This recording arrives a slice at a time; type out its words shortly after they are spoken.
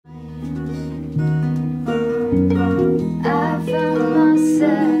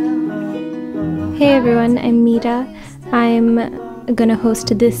everyone, I'm Meera. I'm gonna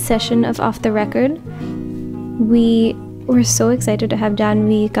host this session of Off the Record. We were so excited to have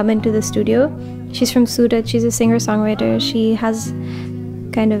Jhanvi come into the studio. She's from Surat, she's a singer-songwriter. She has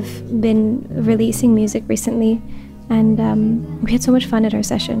kind of been releasing music recently, and we had so much fun at our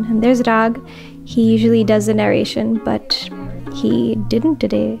session. And there's Rag. He usually does the narration, but he didn't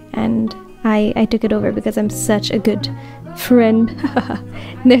today, and I took it over because I'm such a good friend.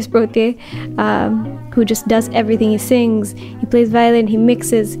 There's Prote, who just does everything. He sings, he plays violin, he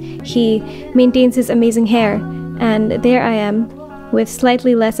mixes, he maintains his amazing hair, and there I am with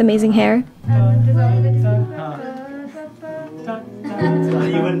slightly less amazing hair.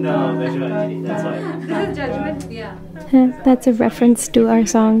 That's a reference to our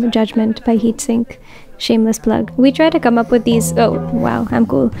song Judgment by Heatsink. Shameless plug. We try to come up with these. Oh wow, I'm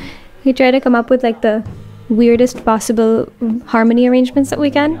cool. We try to come up with like the weirdest possible harmony arrangements that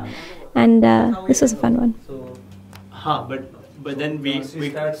we can, and this was a fun one. But then we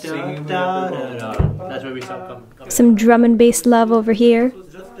start singing. That's where we start coming. Some drum and bass love over here.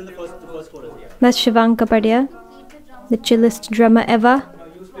 That's Shivang Kapadia, the chillest drummer ever.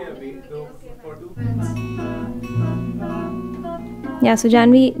 Yeah, so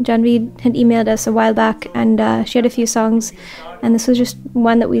Jhanvi had emailed us a while back, and she had a few songs, and this was just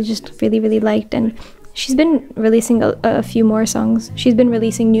one that we just really liked. And she's been releasing a few more songs. She's been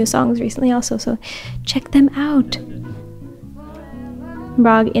releasing new songs recently also, so check them out.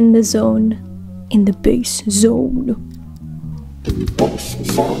 Rag in the zone, in the bass zone.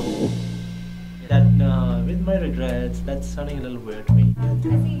 That with my regrets, that's sounding a little weird to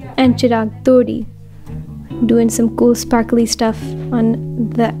me. And Chirag Todi, doing some cool sparkly stuff on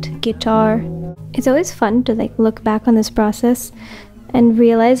that guitar. It's always fun to like look back on this process and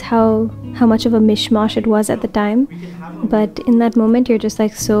realize how much of a mishmash it was at the time. But in that moment you're just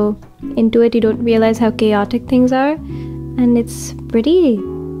like so into it, you don't realize how chaotic things are, and it's pretty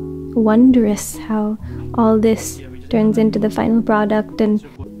wondrous how all this turns into the final product and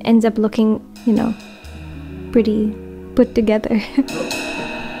ends up looking, you know, pretty put together.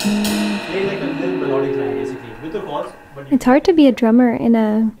 It's hard to be a drummer in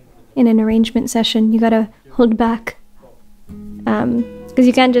an arrangement session. You gotta hold back, because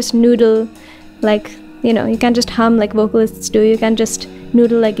you can't just noodle like, you know, you can't just hum like vocalists do. You can't just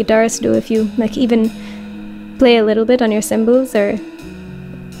noodle like guitarists do. If you like even play a little bit on your cymbals or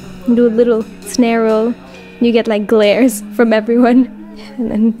do a little snare roll, you get like glares from everyone, and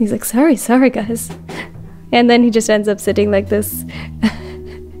then he's like, sorry guys, and then he just ends up sitting like this.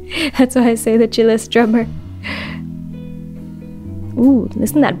 That's why I say the chillest drummer. Ooh,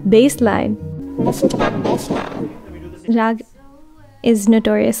 listen to that bass line. Rag is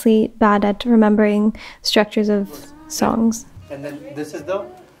notoriously bad at remembering structures of songs. And then this is the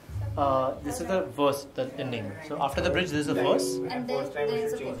verse, the ending. So after the bridge, this is the verse. And then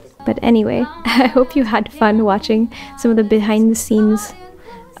there's a chorus. But anyway, I hope you had fun watching some of the behind the scenes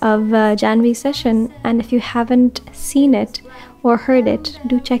of Jhanvi's session. And if you haven't seen it or heard it,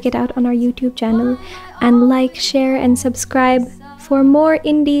 do check it out on our YouTube channel, and like, share, and subscribe for more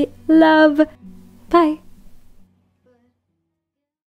indie love. Bye!